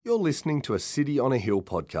You're listening to a City on a Hill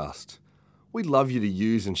podcast. We'd love you to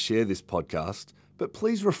use and share this podcast, but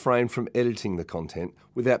please refrain from editing the content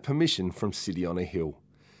without permission from City on a Hill.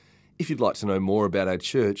 If you'd like to know more about our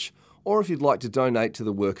church, or if you'd like to donate to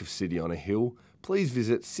the work of City on a Hill, please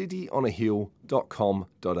visit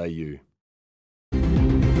cityonahill.com.au.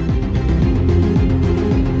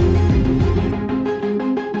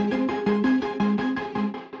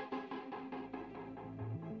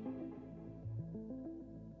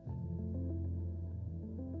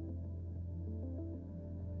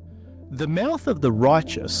 The mouth of the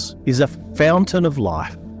righteous is a fountain of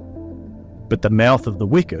life, but the mouth of the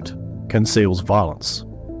wicked conceals violence.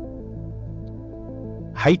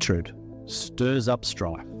 Hatred stirs up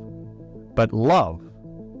strife, but love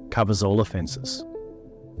covers all offences.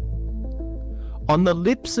 On the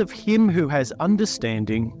lips of him who has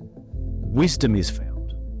understanding, wisdom is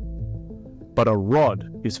found, but a rod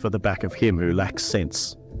is for the back of him who lacks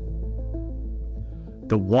sense.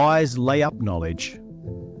 The wise lay up knowledge,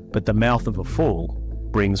 but the mouth of a fool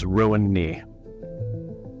brings ruin near.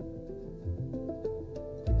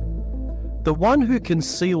 The one who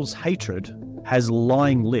conceals hatred has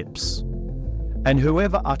lying lips, and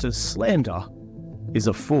whoever utters slander is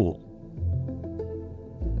a fool.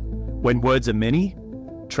 When words are many,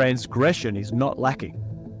 transgression is not lacking,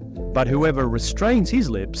 but whoever restrains his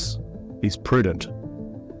lips is prudent.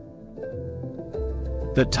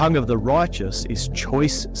 The tongue of the righteous is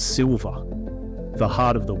choice silver. The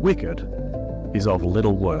heart of the wicked is of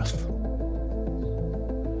little worth.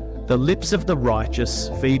 The lips of the righteous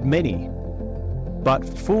feed many, but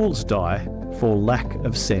fools die for lack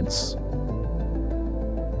of sense.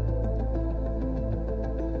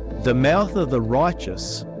 The mouth of the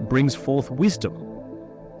righteous brings forth wisdom,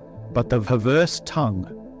 but the perverse tongue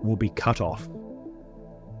will be cut off.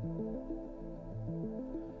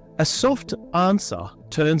 A soft answer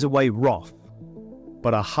turns away wrath,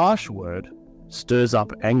 but a harsh word stirs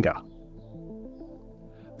up anger.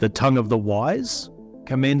 The tongue of the wise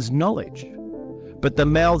commends knowledge, but the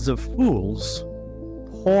mouths of fools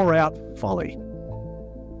pour out folly.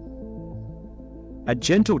 A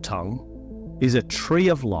gentle tongue is a tree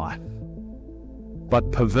of life,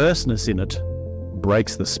 but perverseness in it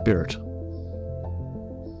breaks the spirit.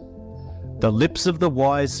 The lips of the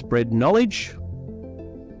wise spread knowledge,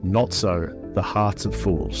 not so the hearts of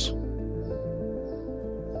fools.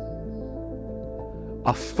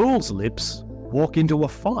 A fool's lips walk into a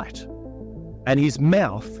fight, and his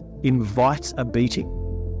mouth invites a beating.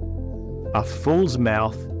 A fool's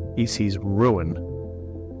mouth is his ruin,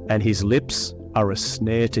 and his lips are a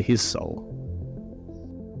snare to his soul.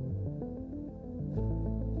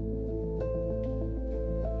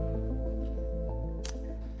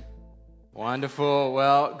 Wonderful.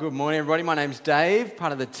 Well, good morning, everybody. My name's Dave,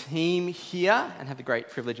 part of the team here, and have the great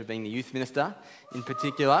privilege of being the youth minister in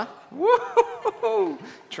particular. Woo!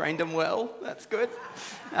 Trained them well. That's good.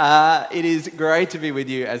 It is great to be with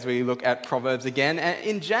you as we look at Proverbs again. And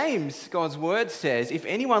in James, God's word says, if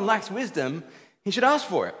anyone lacks wisdom, he should ask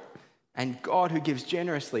for it. And God, who gives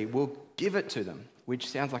generously, will give it to them, which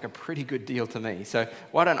sounds like a pretty good deal to me. So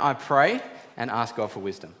why don't I pray and ask God for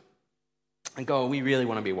wisdom? And God, we really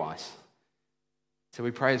want to be wise. So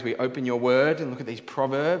we pray as we open your word and look at these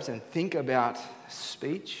proverbs and think about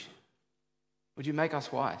speech, would you make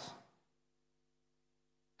us wise?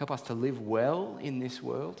 Help us to live well in this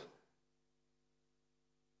world.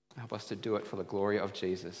 Help us to do it for the glory of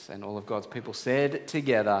Jesus. And all of God's people said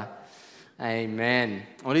together, amen.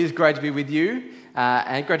 Well, it is great to be with you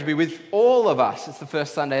and great to be with all of us. It's the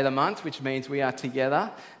first Sunday of the month, which means we are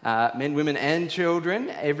together, men, women and children,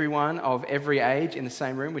 everyone of every age in the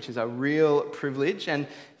same room, which is a real privilege. And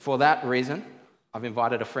for that reason, I've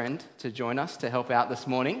invited a friend to join us to help out this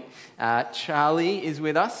morning. Charlie is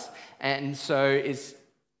with us, and so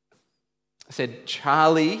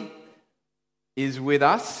Charlie is with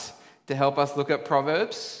us to help us look at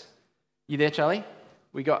Proverbs. You there, Charlie?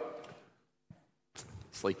 We got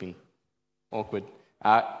sleeping. Awkward.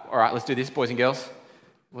 All right, let's do this, boys and girls.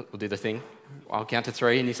 We'll do the thing. I'll count to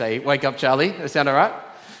 3 and you say, wake up, Charlie. Does that sound all right?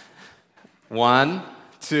 1,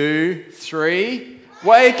 2, 3.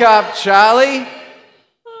 Wake up, Charlie.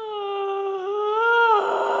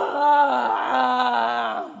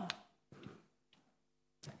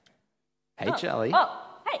 Hey, Charlie.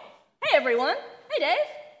 Hey everyone. Hey,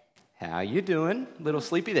 Dave. How you doing? A little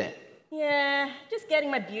sleepy there? Yeah, just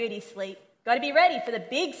getting my beauty sleep. Got to be ready for the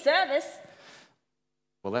big service.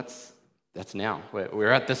 Well, that's now.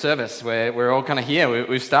 We're at the service. We're all kind of here.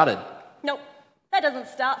 We've started. Nope, that doesn't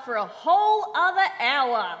start for a whole other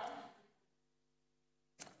hour.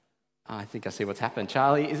 I think I see what's happened.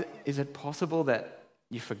 Charlie, is it possible that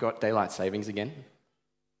You forgot daylight savings again?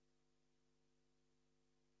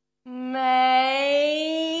 Maybe.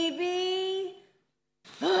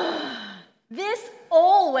 This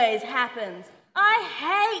always happens. I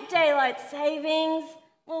hate daylight savings.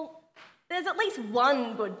 Well, there's at least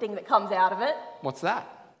one good thing that comes out of it. What's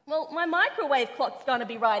that? Well, my microwave clock's gonna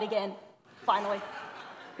be right again. Finally.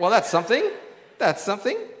 Well, that's something. That's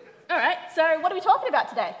something. All right, so what are we talking about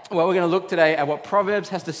today? Well, we're going to look today at what Proverbs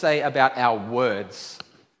has to say about our words.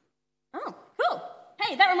 Oh, cool.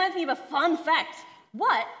 Hey, that reminds me of a fun fact.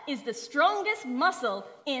 What is the strongest muscle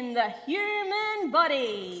in the human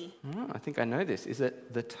body? Oh, I think I know this. Is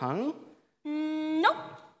it the tongue? Nope.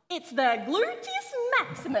 It's the gluteus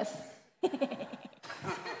maximus.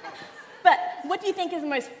 But what do you think is the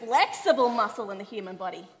most flexible muscle in the human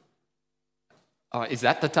body? Oh, is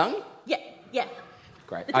that the tongue? Yeah.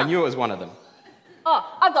 Great. The I tongue. knew it was one of them.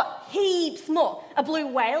 Oh, I've got heaps more. A blue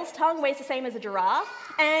whale's tongue weighs the same as a giraffe,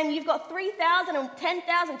 and you've got 3,000 and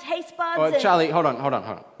 10,000 taste buds. Oh, Charlie, hold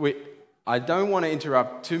on. I don't want to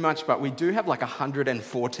interrupt too much, but we do have like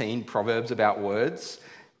 114 proverbs about words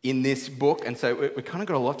in this book, and so we kind of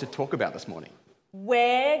got a lot to talk about this morning.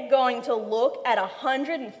 We're going to look at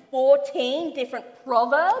 114 different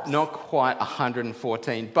proverbs. Not quite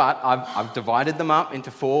 114, but I've divided them up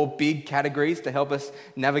into 4 big categories to help us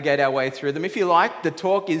navigate our way through them. If you like, the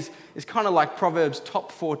talk is kind of like Proverbs'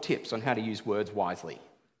 top 4 tips on how to use words wisely.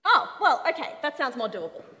 Oh, well, okay, that sounds more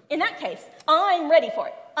doable. In that case, I'm ready for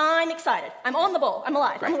it. I'm excited. I'm on the ball. I'm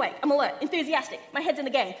alive. Great. I'm awake. I'm alert. Enthusiastic. My head's in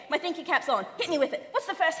the game. My thinking cap's on. Hit me with it. What's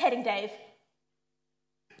the first heading, Dave?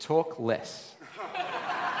 Talk less.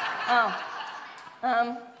 I've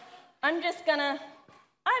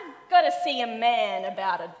got to see a man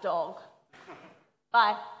about a dog.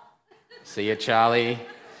 Bye. See you, Charlie.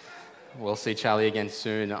 We'll see Charlie again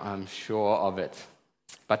soon, I'm sure of it.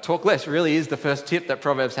 But talk less really is the first tip that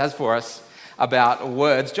Proverbs has for us about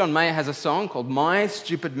words. John Mayer has a song called My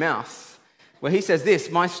Stupid Mouth, where he says this: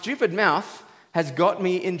 my stupid mouth has got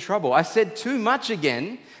me in trouble. I said too much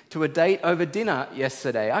again to a date over dinner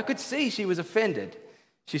yesterday. I could see she was offended.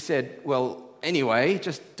 She said, well, anyway,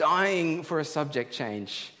 just dying for a subject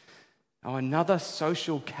change. Oh, another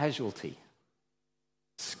social casualty.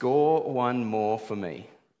 Score one more for me.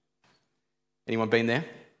 Anyone been there?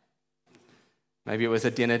 Maybe it was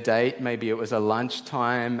a dinner date, maybe it was a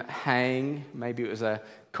lunchtime hang, maybe it was a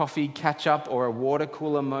coffee catch-up or a water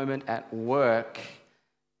cooler moment at work.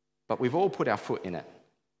 But we've all put our foot in it,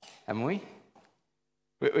 haven't we?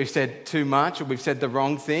 We've said too much, or we've said the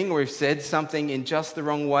wrong thing, or we've said something in just the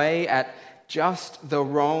wrong way at just the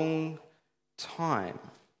wrong time.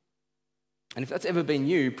 And if that's ever been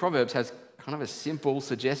you, Proverbs has kind of a simple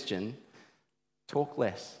suggestion: talk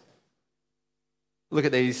less. Look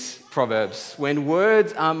at these Proverbs. When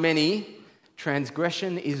words are many,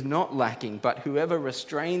 transgression is not lacking, but whoever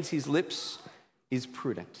restrains his lips is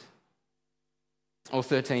prudent. Or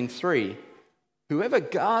 13:3. Whoever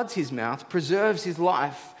guards his mouth preserves his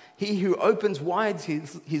life. He who opens wide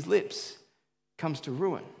his lips comes to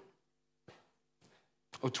ruin.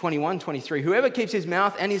 Or 21:23. Whoever keeps his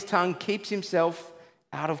mouth and his tongue keeps himself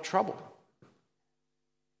out of trouble.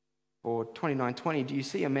 Or 29:20. Do you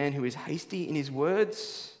see a man who is hasty in his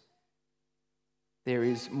words? There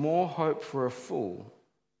is more hope for a fool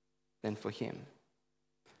than for him.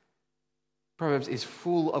 Proverbs is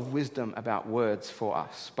full of wisdom about words for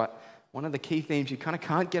us, but one of the key themes you kind of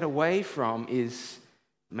can't get away from is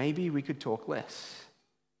maybe we could talk less.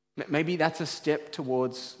 Maybe that's a step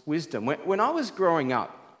towards wisdom. When I was growing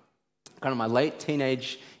up, kind of my late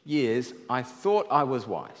teenage years, I thought I was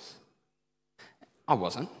wise. I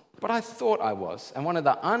wasn't, but I thought I was. And one of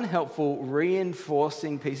the unhelpful,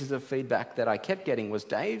 reinforcing pieces of feedback that I kept getting was,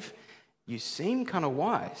 Dave, you seem kind of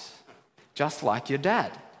wise, just like your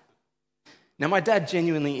dad. Now, my dad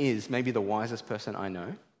genuinely is maybe the wisest person I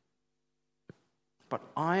know, but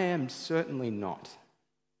I am certainly not.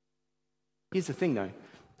 Here's the thing, though.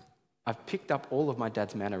 I've picked up all of my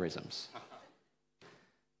dad's mannerisms.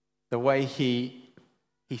 The way he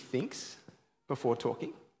thinks before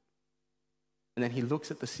talking, and then he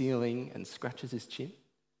looks at the ceiling and scratches his chin,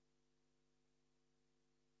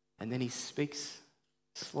 and then he speaks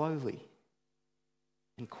slowly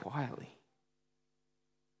and quietly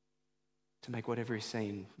to make whatever he's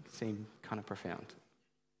saying seem kind of profound.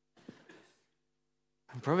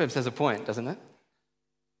 And Proverbs has a point, doesn't it?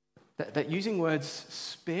 That using words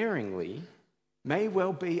sparingly may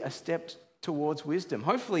well be a step towards wisdom.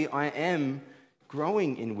 Hopefully I am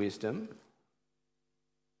growing in wisdom,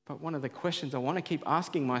 but one of the questions I want to keep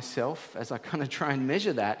asking myself as I kind of try and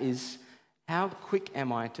measure that is, how quick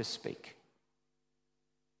am I to speak?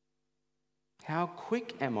 How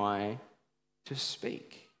quick am I to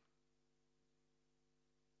speak?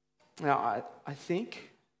 Now, I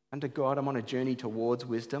think under God, I'm on a journey towards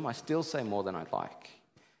wisdom. I still say more than I'd like,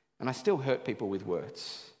 and I still hurt people with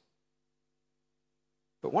words.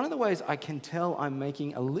 But one of the ways I can tell I'm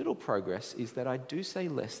making a little progress is that I do say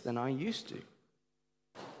less than I used to.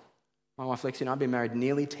 My wife Lexi and I have been married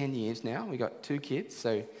nearly 10 years now. We got 2 kids,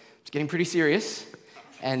 so it's getting pretty serious.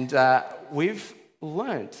 And we've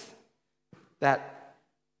learnt that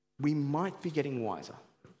we might be getting wiser.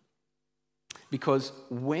 Because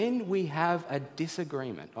when we have a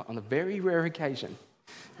disagreement, on a very rare occasion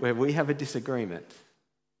where we have a disagreement,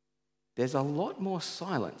 there's a lot more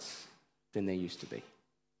silence than there used to be.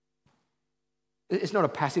 It's not a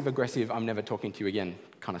passive-aggressive, I'm never talking to you again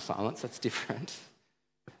kind of silence. That's different.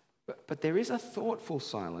 But there is a thoughtful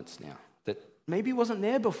silence now that maybe wasn't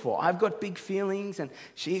there before. I've got big feelings and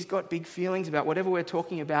she's got big feelings about whatever we're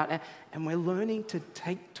talking about, and we're learning to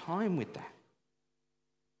take time with that.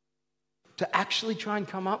 To actually try and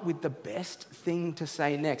come up with the best thing to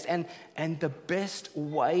say next and the best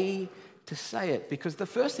way to say it. Because the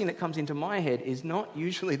first thing that comes into my head is not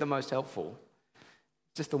usually the most helpful.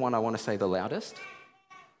 Just the one I want to say the loudest.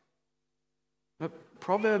 But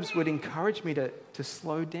Proverbs would encourage me to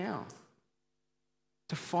slow down,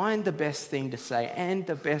 to find the best thing to say and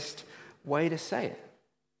the best way to say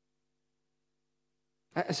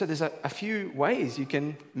it. So there's a few ways you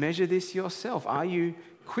can measure this yourself. Are you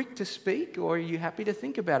quick to speak, or are you happy to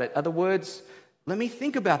think about it? Are the words, let me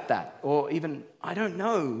think about that, or even, I don't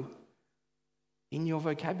know, in your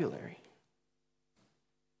vocabulary?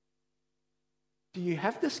 Do you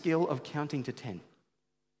have the skill of counting to 10?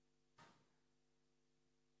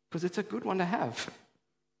 Because it's a good one to have.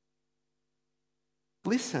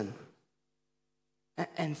 Listen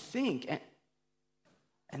and think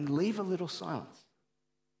and leave a little silence.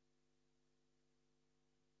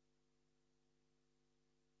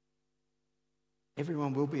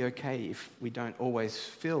 Everyone will be okay if we don't always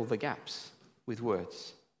fill the gaps with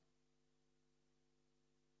words.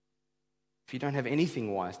 If you don't have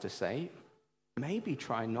anything wise to say, maybe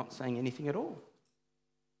try not saying anything at all.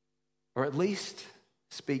 Or at least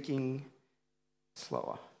speaking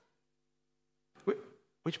slower.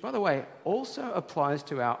 Which, by the way, also applies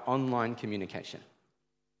to our online communication.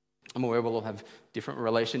 I'm aware we'll all have different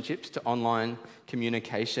relationships to online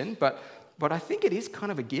communication, but I think it is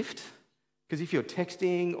kind of a gift. Because if you're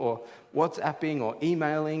texting or WhatsApping or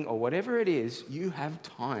emailing or whatever it is, you have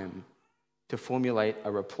time to formulate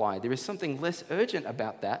a reply. There is something less urgent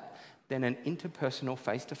about that than an interpersonal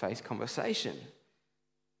face-to-face conversation.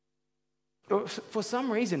 For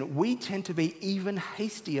some reason, we tend to be even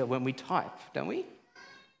hastier when we type, don't we?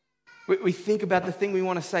 We think about the thing we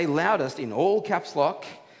want to say loudest in all caps lock,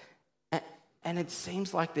 and it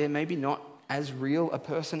seems like they're maybe not as real a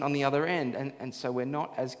person on the other end, and so we're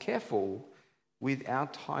not as careful with our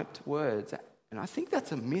typed words. And I think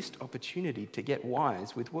that's a missed opportunity to get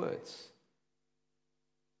wise with words.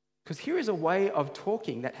 Because here is a way of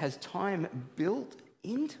talking that has time built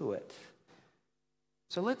into it.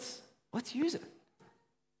 So let's use it.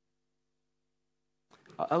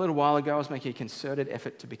 A little while ago, I was making a concerted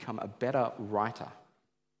effort to become a better writer.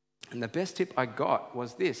 And the best tip I got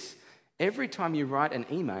was this: every time you write an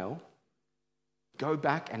email, go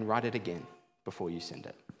back and write it again before you send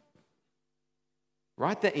it.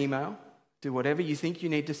 Write the email, do whatever you think you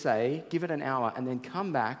need to say, give it an hour, and then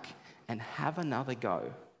come back and have another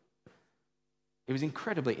go. It was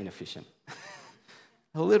incredibly inefficient,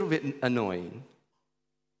 a little bit annoying,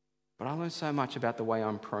 but I learned so much about the way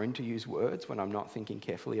I'm prone to use words when I'm not thinking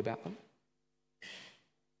carefully about them.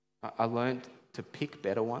 I learned to pick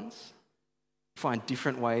better ones, find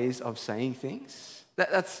different ways of saying things.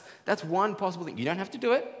 That's one possible thing. You don't have to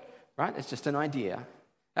do it, right? It's just an idea.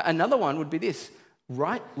 Another one would be this: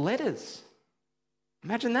 write letters.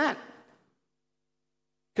 Imagine that.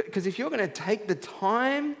 Because if you're going to take the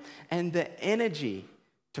time and the energy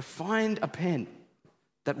to find a pen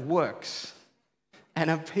that works and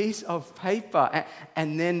a piece of paper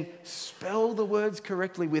and then spell the words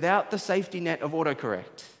correctly without the safety net of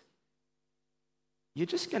autocorrect, you're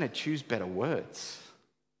just going to choose better words.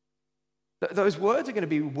 Those words are going to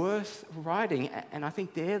be worth writing, and I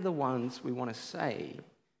think they're the ones we want to say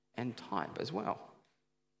and type as well.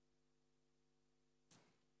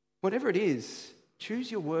 Whatever it is,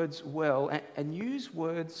 choose your words well and use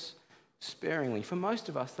words sparingly. For most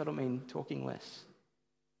of us, that'll mean talking less.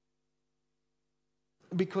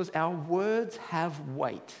 Because our words have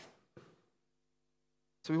weight.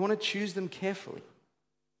 So we want to choose them carefully.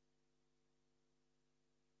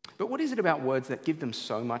 But what is it about words that give them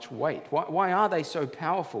so much weight? Why are they so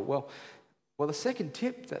powerful? Well, Well, the second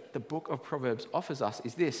tip that the book of Proverbs offers us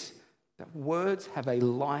is this, that words have a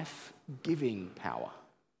life-giving power.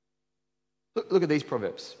 Look at these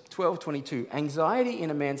Proverbs. 12:22. Anxiety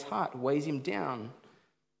in a man's heart weighs him down,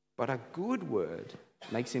 but a good word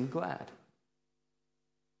makes him glad.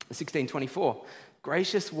 16:24.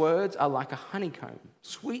 Gracious words are like a honeycomb,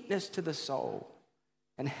 sweetness to the soul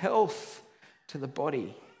and health to the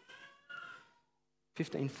body.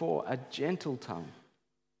 15:4. A gentle tongue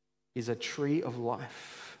is a tree of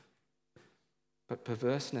life, but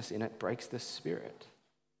perverseness in it breaks the spirit.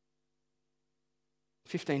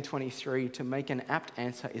 15:23, to make an apt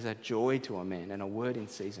answer is a joy to a man, and a word in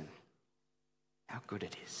season. How good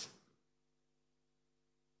it is.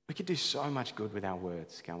 We could do so much good with our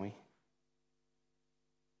words, can't we?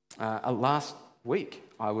 Last week,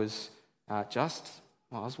 I was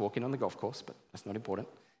walking on the golf course, but that's not important,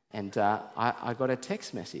 and I got a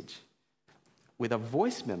text message with a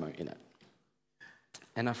voice memo in it.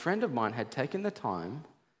 And a friend of mine had taken the time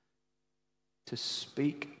to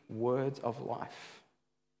speak words of life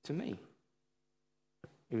to me.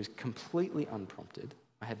 It was completely unprompted.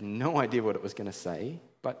 I had no idea what it was going to say,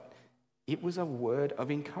 but it was a word of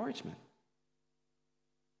encouragement.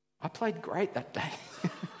 I played great that day,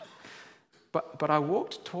 but I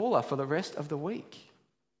walked taller for the rest of the week.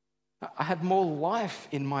 I had more life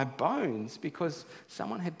in my bones because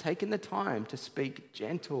someone had taken the time to speak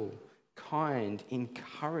gentle, kind,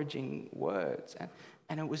 encouraging words.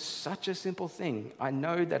 And it was such a simple thing. I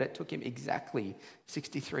know that it took him exactly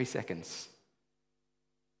 63 seconds.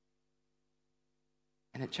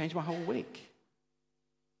 And it changed my whole week.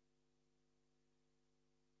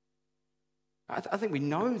 I think we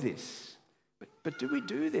know this, but do we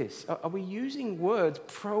do this? Are we using words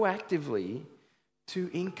proactively to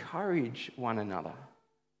encourage one another?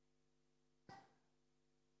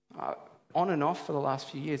 On and off for the last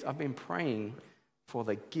few years, I've been praying for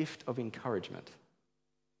the gift of encouragement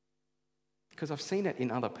because I've seen it in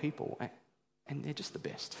other people, and they're just the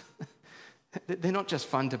best. They're not just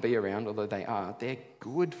fun to be around, although they are. They're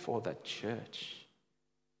good for the church.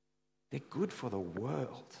 They're good for the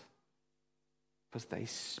world because they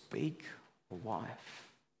speak life.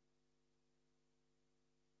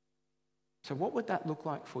 So what would that look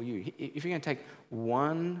like for you? If you're going to take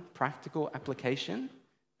one practical application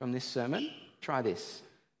from this sermon, try this.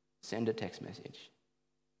 Send a text message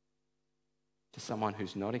to someone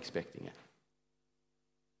who's not expecting it.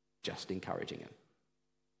 Just encouraging it.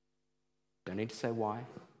 Don't need to say why.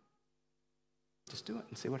 Just do it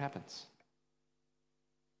and see what happens.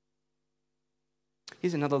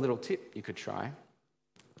 Here's another little tip you could try.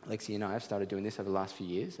 Lexi and I have started doing this over the last few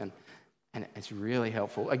years, and it's really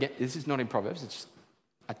helpful. Again, this is not in Proverbs, it's just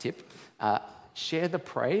a tip. Share the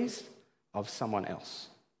praise of someone else.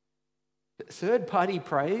 Third-party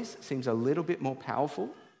praise seems a little bit more powerful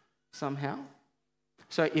somehow.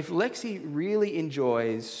 So if Lexi really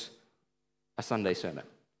enjoys a Sunday sermon,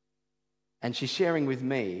 and she's sharing with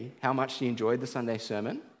me how much she enjoyed the Sunday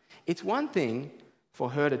sermon, it's one thing for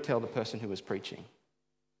her to tell the person who was preaching.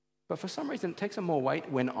 But for some reason, it takes on more weight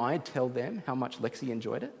when I tell them how much Lexi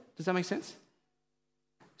enjoyed it. Does that make sense?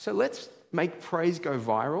 So let's make praise go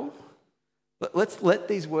viral. Let's let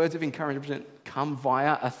these words of encouragement come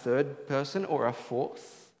via a third person or a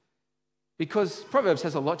fourth. Because Proverbs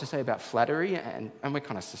has a lot to say about flattery, and we're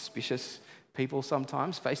kind of suspicious people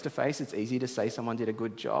sometimes. Face to face, it's easy to say someone did a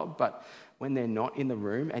good job, but when they're not in the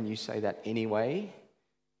room and you say that anyway,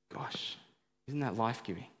 gosh, isn't that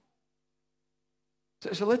life-giving?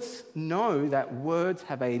 So let's know that words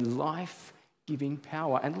have a life-giving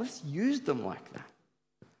power, and let's use them like that.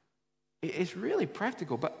 It's really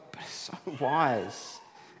practical, but so wise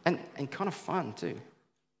and kind of fun too.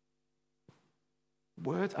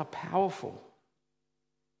 Words are powerful.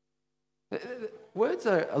 Words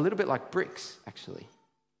are a little bit like bricks, actually,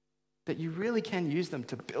 that you really can use them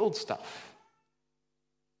to build stuff.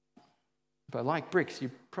 But like bricks,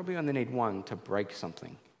 you probably only need one to break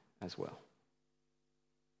something as well.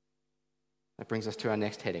 That brings us to our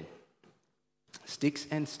next heading. Sticks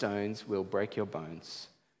and stones will break your bones,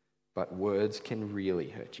 but words can really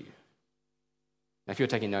hurt you. Now, if you're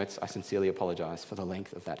taking notes, I sincerely apologize for the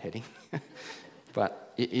length of that heading.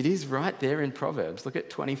 But it is right there in Proverbs. Look at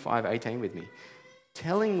 25:18 with me.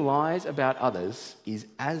 Telling lies about others is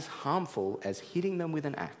as harmful as hitting them with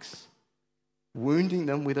an axe, wounding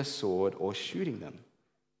them with a sword, or shooting them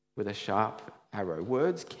with a sharp arrow.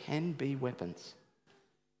 Words can be weapons.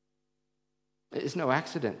 It's no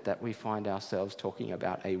accident that we find ourselves talking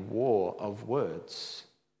about a war of words.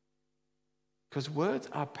 Because words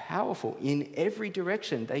are powerful in every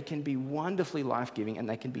direction. They can be wonderfully life-giving, and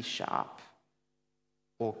they can be sharp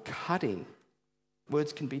or cutting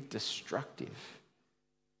words can be destructive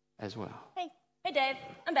as well. Hey Dave,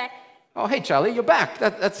 I'm back. Oh, hey Charlie, you're back.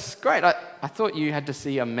 That's great. I thought you had to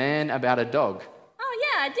see a man about a dog. Oh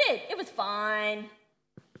yeah, I did. It was fine.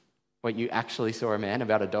 Wait, you actually saw a man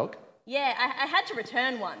about a dog? Yeah, I had to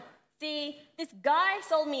return one. See, this guy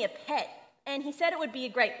sold me a pet, and he said it would be a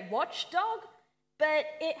great watchdog, but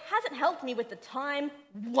it hasn't helped me with the time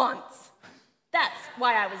once. That's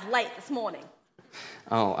why I was late this morning.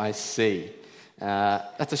 Oh, I see.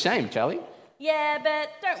 That's a shame, Charlie. Yeah, but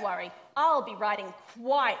don't worry. I'll be writing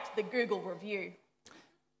quite the Google review.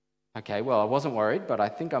 Okay, well, I wasn't worried, but I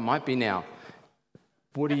think I might be now.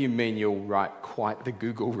 What do you mean you'll write quite the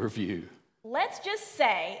Google review? Let's just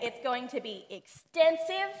say it's going to be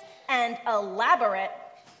extensive and elaborate,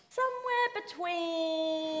 somewhere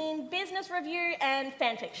between business review and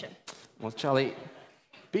fan fiction. Well, Charlie,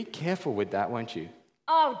 be careful with that, won't you?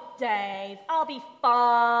 Oh, Dave, I'll be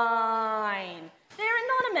fine. They're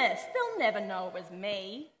anonymous. They'll never know it was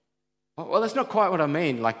me. Well, that's not quite what I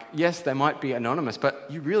mean. Like, yes, they might be anonymous, but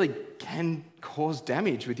you really can cause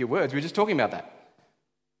damage with your words. We were just talking about that.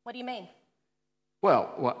 What do you mean? Well,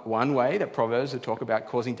 one way that Proverbs would talk about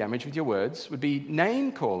causing damage with your words would be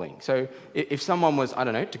name calling. So if someone was, I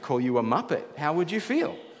don't know, to call you a muppet, how would you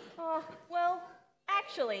feel? Oh, well,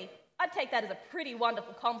 actually, I'd take that as a pretty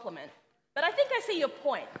wonderful compliment. But I think I see your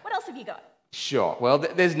point. What else have you got? Sure. Well,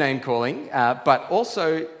 there's name calling, but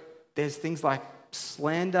also there's things like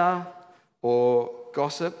slander or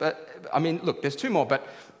gossip. Oh, Look, there's two more, but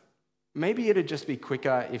maybe it'd just be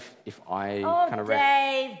quicker if I kind of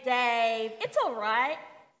read. Dave, it's all right.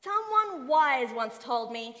 Someone wise once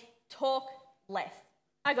told me, talk less.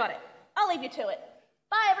 I got it. I'll leave you to it.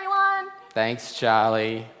 Bye, everyone. Thanks,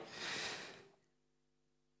 Charlie.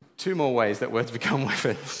 Two more ways that words become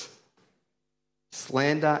weapons.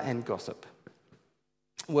 Slander and gossip.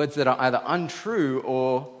 Words that are either untrue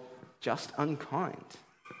or just unkind.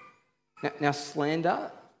 Now,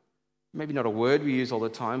 slander, maybe not a word we use all the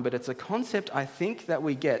time, but it's a concept I think that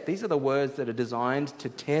we get. These are the words that are designed to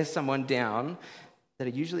tear someone down that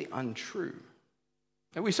are usually untrue.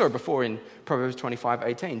 And we saw it before in Proverbs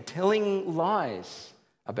 25:18. Telling lies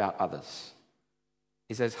about others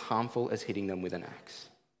is as harmful as hitting them with an axe.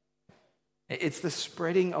 It's the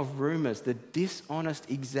spreading of rumors, the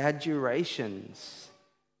dishonest exaggerations.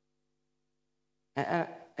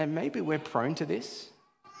 And maybe we're prone to this,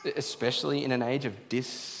 especially in an age of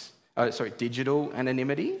digital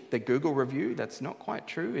anonymity. The Google review, that's not quite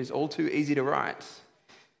true, is all too easy to write.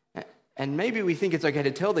 And maybe we think it's okay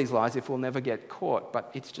to tell these lies if we'll never get caught,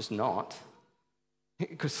 but it's just not.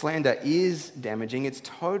 Because slander is damaging, it's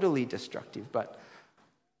totally destructive. But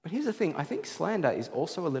here's the thing, I think slander is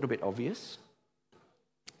also a little bit obvious.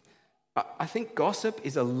 I think gossip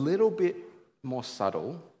is a little bit more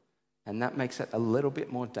subtle, and that makes it a little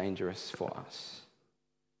bit more dangerous for us.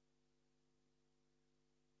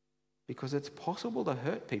 Because it's possible to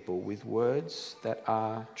hurt people with words that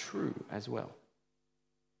are true as well.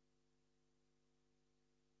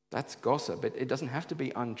 That's gossip. It doesn't have to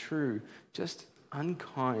be untrue, just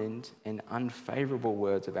unkind and unfavorable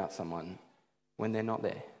words about someone when they're not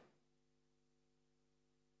there.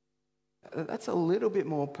 That's a little bit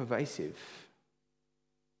more pervasive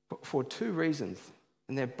for two reasons,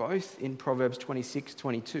 and they're both in Proverbs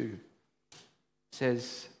 26:22. It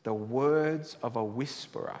says, "The words of a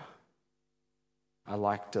whisperer are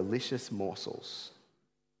like delicious morsels.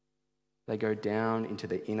 They go down into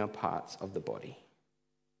the inner parts of the body."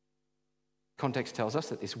 Context tells us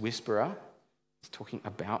that this whisperer is talking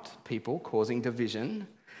about people causing division.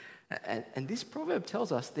 And this proverb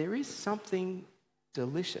tells us there is something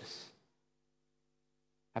delicious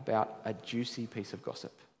about a juicy piece of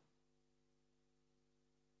gossip.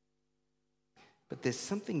 But there's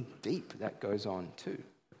something deep that goes on too.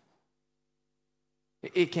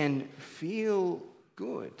 It can feel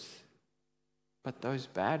good, but those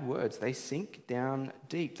bad words, they sink down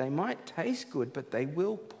deep. They might taste good, but they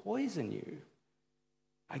will poison you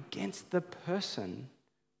against the person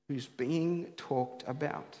who's being talked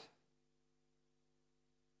about.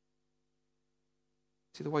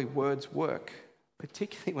 See, the way words work,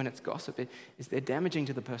 particularly when it's gossip, is they're damaging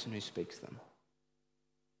to the person who speaks them.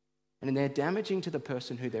 And they're damaging to the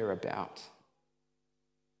person who they're about.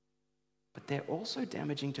 But they're also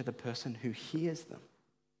damaging to the person who hears them.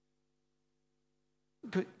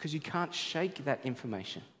 Because you can't shake that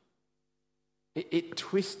information. It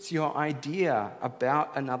twists your idea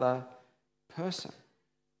about another person.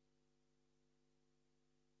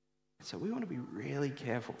 So we want to be really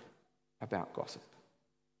careful about gossip.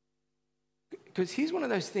 Because here's one of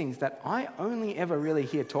those things that I only ever really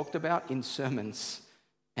hear talked about in sermons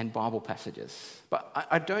and Bible passages. But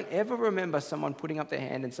I don't ever remember someone putting up their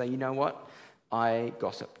hand and saying, you know what, I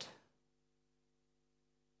gossiped.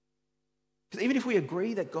 Because even if we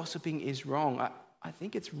agree that gossiping is wrong, I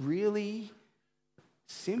think it's really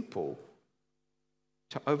simple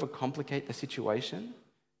to overcomplicate the situation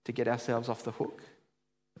to get ourselves off the hook.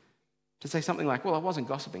 To say something like, well, I wasn't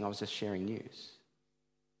gossiping, I was just sharing news.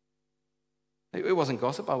 It wasn't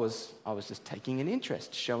gossip, I was just taking an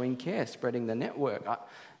interest, showing care, spreading the network.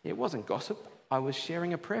 It wasn't gossip, I was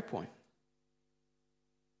sharing a prayer point.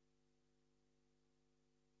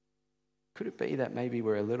 Could it be that maybe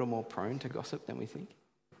we're a little more prone to gossip than we think?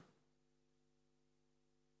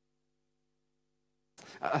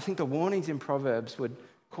 I think the warnings in Proverbs would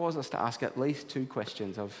cause us to ask at least two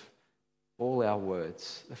questions of all our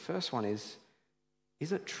words. The first one is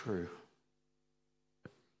it true?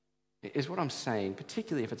 Is what I'm saying,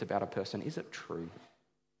 particularly if it's about a person, is it true?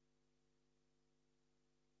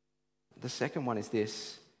 The second one is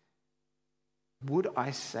this: would I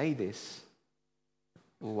say this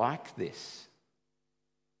like this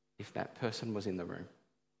if that person was in the room?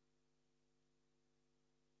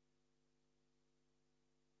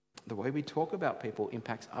 The way we talk about people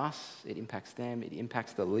impacts us, it impacts them, it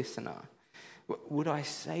impacts the listener. Would I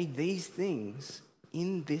say these things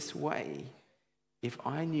in this way if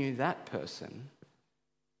I knew that person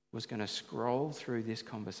was going to scroll through this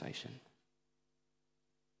conversation?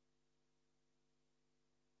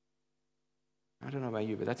 I don't know about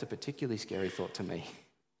you, but that's a particularly scary thought to me.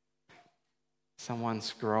 Someone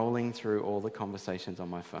scrolling through all the conversations on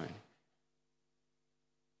my phone.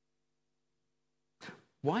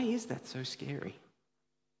 Why is that so scary?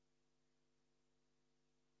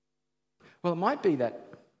 Well, it might be that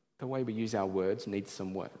the way we use our words needs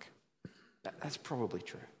some work. That's probably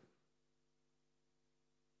true.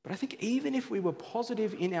 But I think even if we were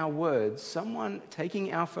positive in our words, someone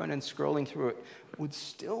taking our phone and scrolling through it would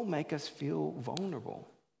still make us feel vulnerable.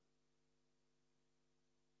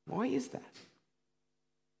 Why is that?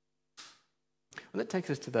 Well, that takes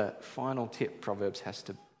us to the final tip Proverbs has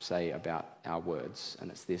to say about our words, and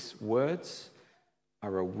it's this: words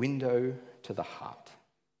are a window to the heart.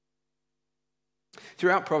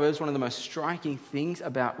 Throughout Proverbs, one of the most striking things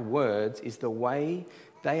about words is the way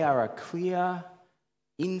they are a clear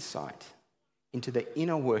insight into the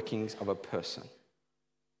inner workings of a person.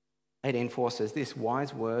 18:4 says this: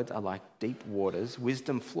 wise words are like deep waters.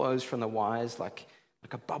 Wisdom flows from the wise like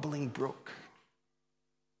a bubbling brook.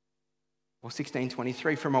 Or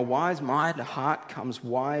 16:23, from a wise mind, a heart comes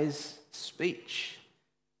wise speech.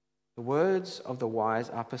 The words of the wise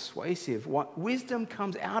are persuasive. What wisdom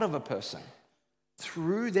comes out of a person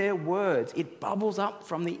through their words. It bubbles up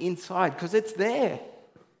from the inside because it's there.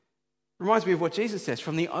 Reminds me of what Jesus says: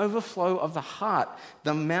 from the overflow of the heart,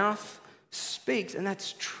 the mouth speaks. And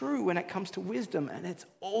that's true when it comes to wisdom, and it's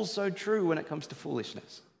also true when it comes to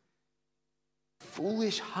foolishness.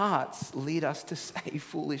 Foolish hearts lead us to say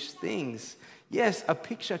foolish things. Yes, a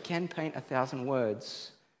picture can paint 1,000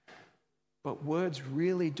 words, but words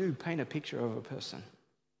really do paint a picture of a person.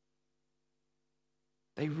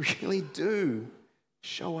 They really do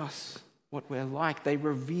show us what we're like. They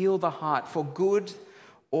reveal the heart for good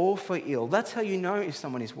or for ill. That's how you know if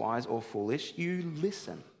someone is wise or foolish. You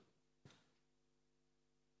listen.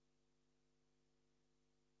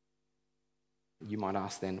 You might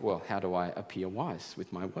ask then, well, how do I appear wise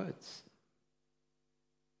with my words?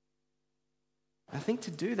 I think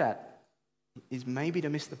to do that is maybe to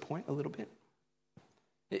miss the point a little bit.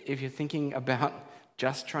 If you're thinking about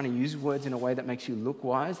just trying to use words in a way that makes you look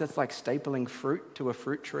wise, that's like stapling fruit to a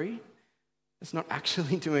fruit tree. It's not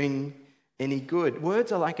actually doing any good.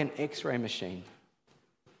 Words are like an X-ray machine.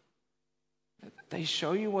 They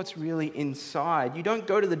show you what's really inside. You don't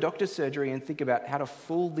go to the doctor's surgery and think about how to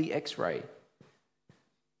fool the X-ray.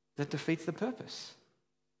 That defeats the purpose.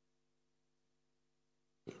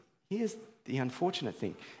 Here's the unfortunate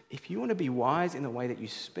thing. If you want to be wise in the way that you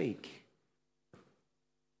speak,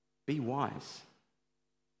 be wise.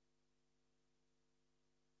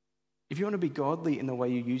 If you want to be godly in the way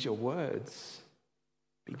you use your words,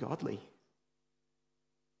 be godly.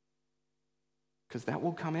 Because that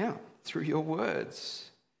will come out through your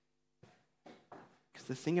words. Because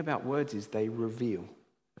the thing about words is they reveal.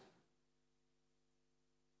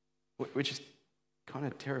 Which is kind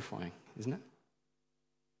of terrifying, isn't it?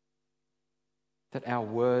 That our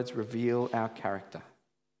words reveal our character.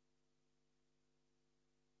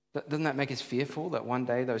 Doesn't that make us fearful that one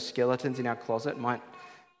day those skeletons in our closet might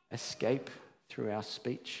escape through our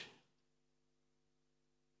speech?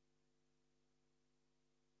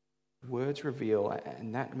 Words reveal,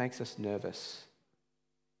 and that makes us nervous.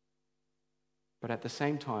 But at the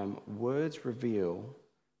same time, words reveal,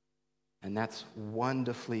 and that's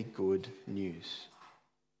wonderfully good news.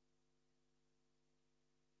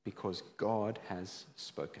 Because God has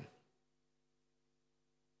spoken.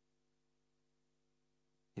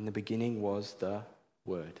 In the beginning was the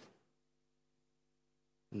Word.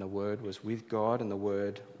 And the Word was with God, and the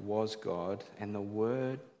Word was God, and the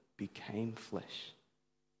Word became flesh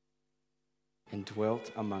and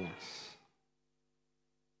dwelt among us.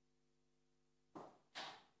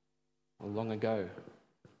 Long ago,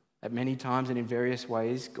 at many times and in various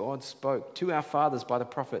ways, God spoke to our fathers by the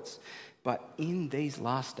prophets. But in these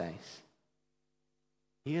last days,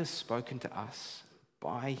 he has spoken to us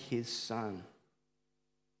by his Son.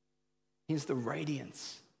 He's the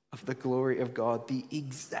radiance of the glory of God, the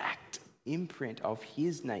exact imprint of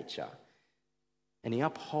his nature. And he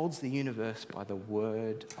upholds the universe by the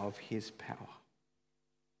word of his power.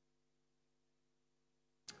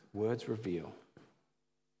 Words reveal.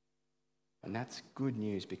 And that's good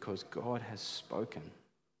news because God has spoken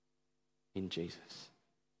in Jesus.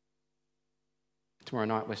 Tomorrow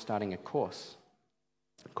night we're starting a course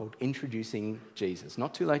called Introducing Jesus.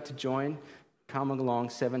 Not too late to join. Come along,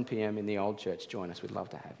 7 p.m. in the old church. Join us. We'd love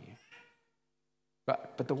to have you.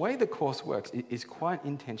 But the way the course works is quite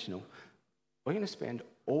intentional. We're going to spend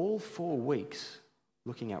all 4 weeks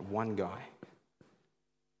looking at one guy.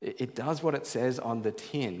 It does what it says on the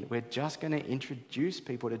tin. We're just going to introduce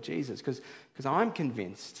people to Jesus because I'm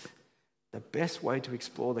convinced the best way to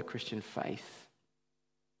explore the Christian faith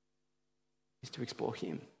is to explore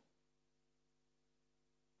him.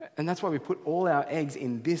 And that's why we put all our eggs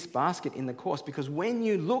in this basket in the course, because when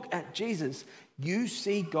you look at Jesus, you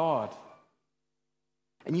see God.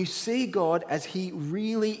 And you see God as he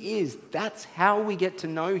really is. That's how we get to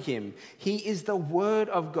know him. He is the Word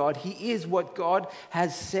of God. He is what God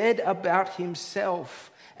has said about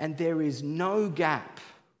himself. And there is no gap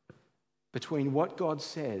between what God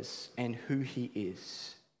says and who he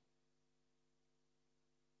is.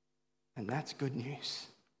 And that's good news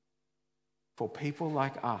for people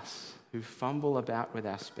like us who fumble about with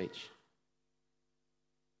our speech,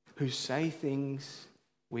 who say things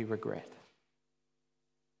we regret.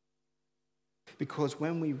 Because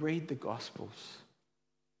when we read the Gospels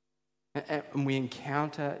and we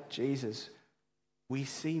encounter Jesus, we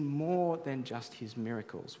see more than just his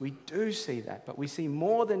miracles. We do see that, but we see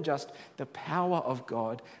more than just the power of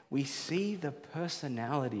God. We see the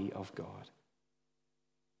personality of God.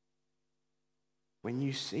 When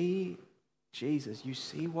you see Jesus, you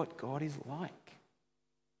see what God is like.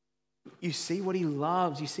 You see what he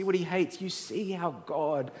loves. You see what he hates. You see how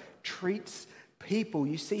God treats people.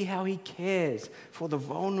 You see how he cares for the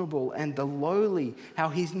vulnerable and the lowly, how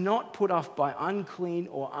he's not put off by unclean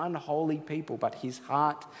or unholy people, but his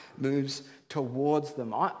heart moves towards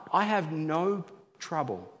them. I have no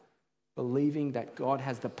trouble believing that God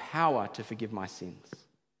has the power to forgive my sins.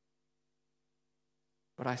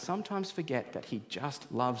 But I sometimes forget that he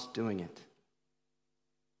just loves doing it.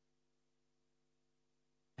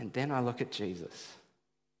 And then I look at Jesus.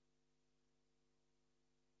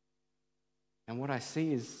 And what I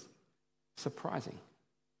see is surprising.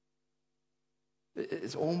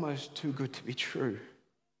 It's almost too good to be true.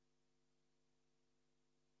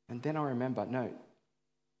 And then I remember, no,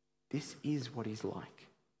 this is what he's like.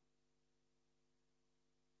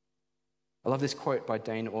 I love this quote by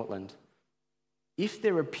Dane Ortland. If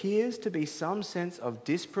there appears to be some sense of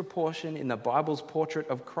disproportion in the Bible's portrait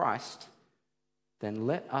of Christ, then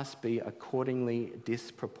let us be accordingly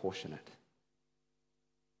disproportionate.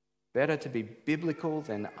 Better to be biblical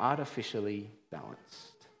than artificially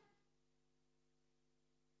balanced.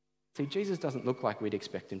 See, Jesus doesn't look like we'd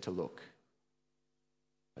expect him to look.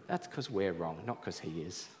 But that's because we're wrong, not because he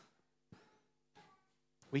is.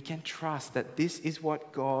 We can trust that this is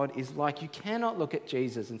what God is like. You cannot look at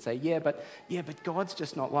Jesus and say, yeah, but God's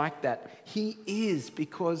just not like that. He is,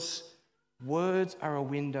 because words are a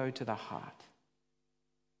window to the heart.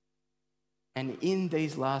 And in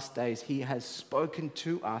these last days, he has spoken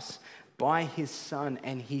to us by his Son,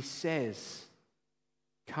 and he says,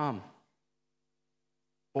 come,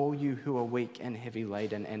 all you who are weak and heavy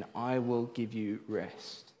laden, and I will give you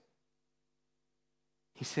rest.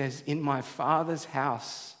 He says, in my Father's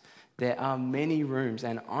house, there are many rooms,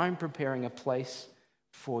 and I'm preparing a place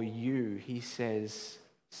for you. He says,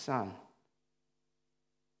 son,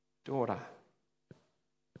 daughter,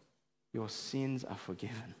 your sins are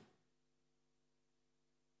forgiven.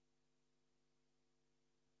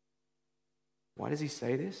 Why does he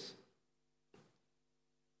say this?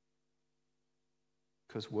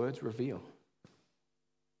 Because words reveal.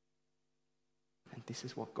 And this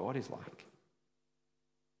is what God is like.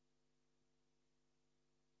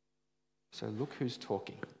 So look who's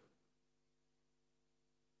talking.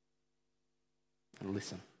 And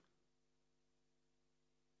listen.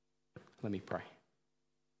 Let me pray.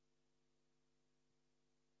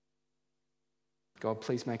 God,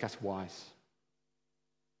 please make us wise.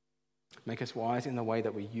 Make us wise in the way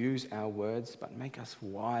that we use our words, but make us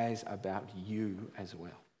wise about you as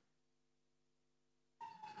well.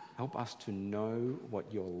 Help us to know what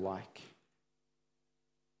you're like.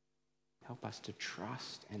 Help us to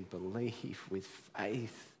trust and believe with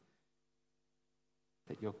faith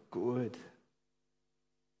that you're good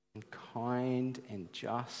and kind and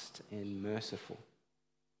just and merciful.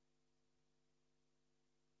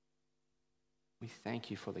 We thank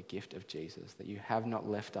you for the gift of Jesus, that you have not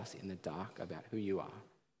left us in the dark about who you are.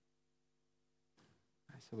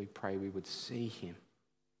 So we pray we would see him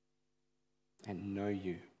and know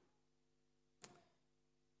you.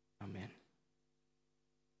 Amen.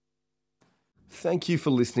 Thank you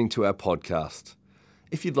for listening to our podcast.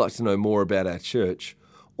 If you'd like to know more about our church,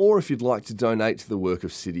 or if you'd like to donate to the work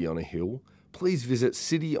of City on a Hill, please visit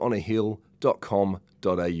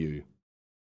cityonahill.com.au.